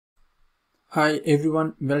Hi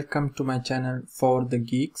everyone, welcome to my channel For the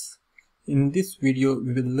Geeks. In this video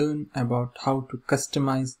we will learn about how to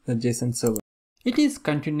customize the JSON server. It is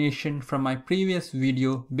continuation from my previous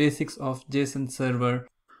video, Basics of JSON Server,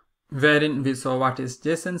 wherein we saw what is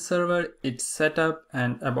JSON server, its setup,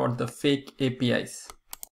 and about the fake APIs.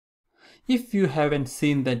 If you haven't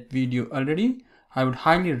seen that video already, I would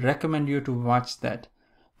highly recommend you to watch that.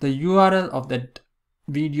 The URL of that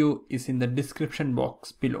video is in the description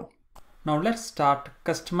box below. Now let's start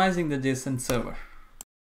customizing the JSON server.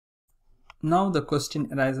 Now the question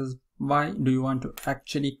arises, why do you want to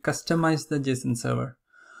actually customize the JSON server?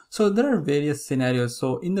 So there are various scenarios.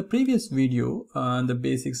 So in the previous video, the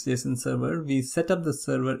basics JSON server, we set up the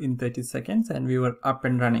server in 30 seconds and we were up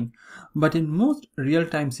and running. But in most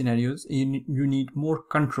real-time scenarios, you need more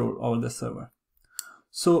control over the server.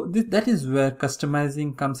 So that is where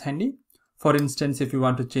customizing comes handy. For instance, if you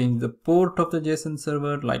want to change the port of the JSON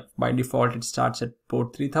server, like by default it starts at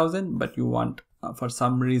port 3000, but you want for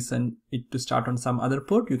some reason it to start on some other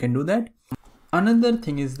port, you can do that. Another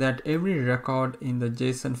thing is that every record in the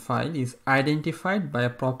JSON file is identified by a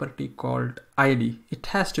property called ID. It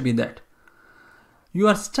has to be that. You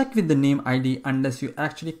are stuck with the name ID unless you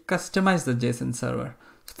actually customize the JSON server.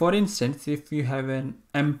 For instance, if you have an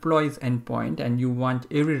employees endpoint and you want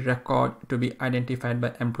every record to be identified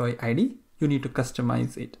by employee ID, you need to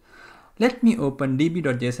customize it. Let me open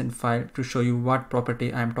db.json file to show you what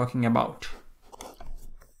property I am talking about.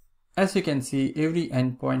 As you can see, every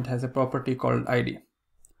endpoint has a property called ID.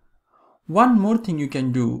 One more thing you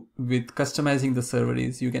can do with customizing the server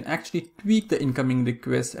is you can actually tweak the incoming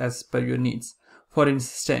request as per your needs. For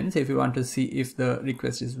instance, if you want to see if the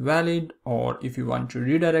request is valid, or if you want to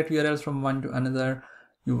redirect URLs from one to another,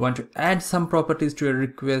 you want to add some properties to your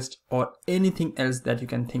request, or anything else that you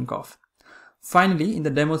can think of. Finally, in the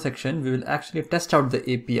demo section, we will actually test out the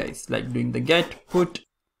APIs like doing the get, put,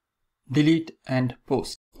 delete, and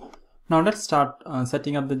post. Now let's start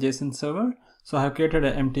setting up the JSON server. So I have created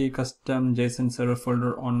an empty custom JSON server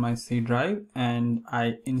folder on my C drive, and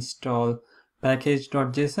I install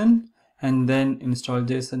package.json and then install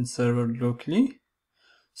JSON server locally.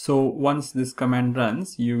 So once this command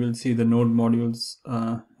runs, you will see the node modules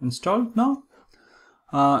installed now.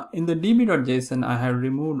 In the db.json, I have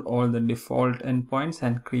removed all the default endpoints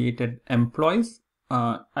and created employees.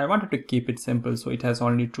 I wanted to keep it simple, so it has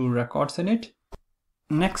only 2 records in it.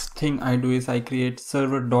 Next thing I do is I create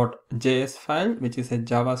server.js file, which is a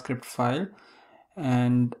JavaScript file,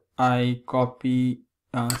 and I copy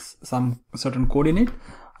some certain code in it.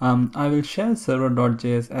 I will share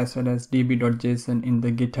server.js as well as db.json in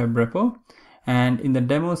the GitHub repo. And in the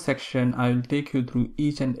demo section, I will take you through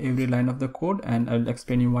each and every line of the code and I will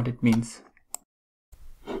explain you what it means.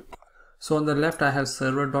 So on the left, I have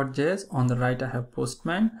server.js. On the right, I have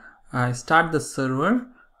Postman. I start the server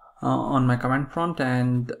on my command prompt,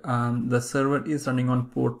 and the server is running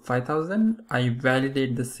on port 5000. I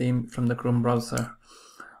validate the same from the Chrome browser.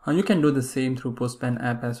 You can do the same through Postman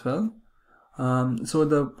app as well. So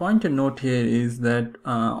the point to note here is that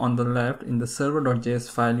on the left in the server.js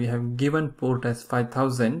file, we have given port as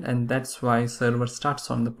 5000, and that's why server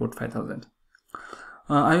starts on the port 5000.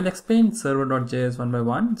 I will explain server.js one by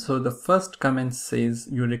one. So the first comment says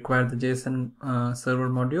you require the JSON server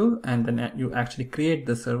module, and then you actually create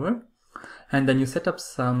the server, and then you set up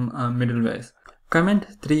some middlewares. Comment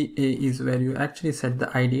 3a is where you actually set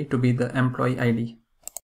the ID to be the employee ID.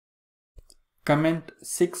 Comment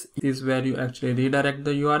 6 is where you actually redirect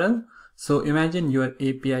the URL. So imagine your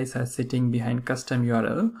APIs are sitting behind custom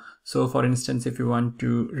URL. So for instance, if you want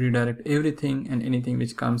to redirect everything and anything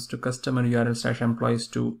which comes to customer URL/employees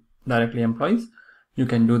to directly employees, you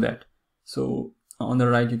can do that. So on the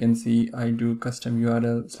right, you can see I do custom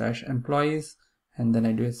URL/employees, and then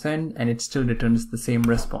I do a send, and it still returns the same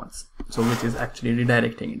response. So which is actually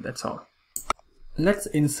redirecting it, that's all. Let's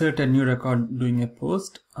insert a new record doing a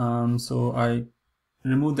post. So I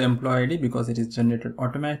remove the employee ID because it is generated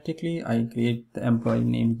automatically. I create the employee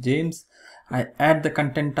name James. I add the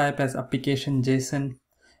content type as application JSON,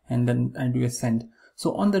 and then I do a send.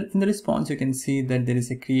 So in the response, you can see that there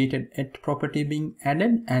is a created at property being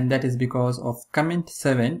added, and that is because of comment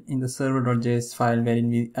 7 in the server.js file, wherein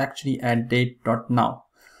we actually add date.now.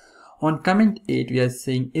 On comment 8, we are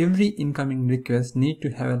saying every incoming request need to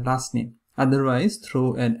have a last name. Otherwise,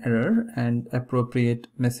 throw an error and appropriate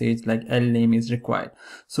message like L name is required.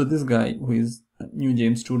 So this guy who is new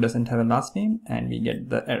James 2 doesn't have a last name, and we get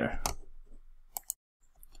the error.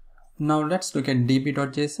 Now let's look at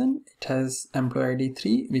db.json. It has employee ID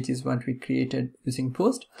 3, which is what we created using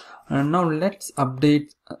post. Now let's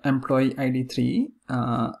update employee ID 3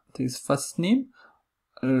 to his first name.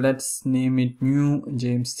 let's name it new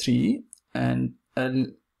James 3, and L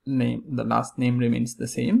name, the last name remains the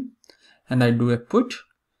same, and I do a put.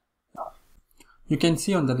 You can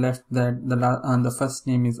see on the left that the first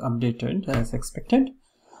name is updated as expected.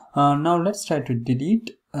 Now let's try to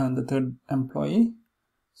delete the third employee.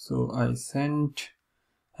 So I sent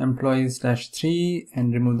employee/3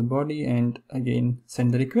 and remove the body, and again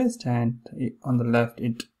send the request, and on the left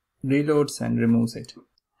it reloads and removes it.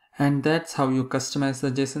 And that's how you customize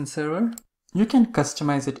the JSON server. You can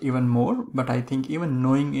customize it even more, but I think even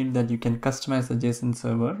knowing it that you can customize the JSON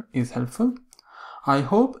server is helpful. I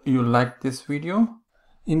hope you liked this video.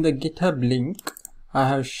 In the GitHub link, I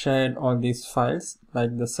have shared all these files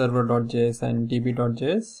like the server.js and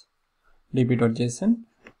db.json,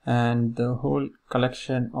 and the whole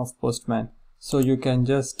collection of Postman. So you can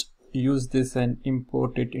just use this and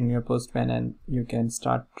import it in your Postman, and you can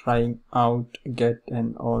start trying out GET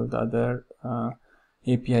and all the other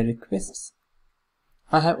API requests.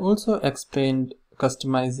 I have also explained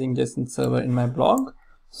customizing JSON server in my blog,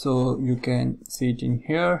 so you can see it in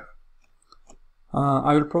here.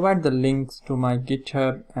 I will provide the links to my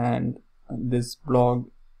GitHub and this blog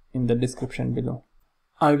in the description below.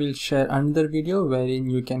 I will share another video wherein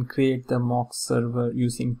you can create the mock server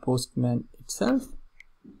using Postman itself.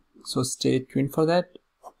 So stay tuned for that.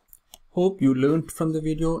 Hope you learned from the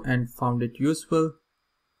video and found it useful.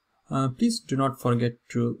 Please do not forget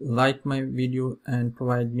to like my video and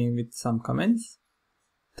provide me with some comments.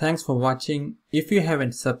 Thanks for watching. If you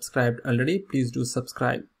haven't subscribed already, please do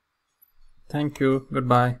subscribe. Thank you.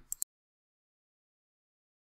 Goodbye.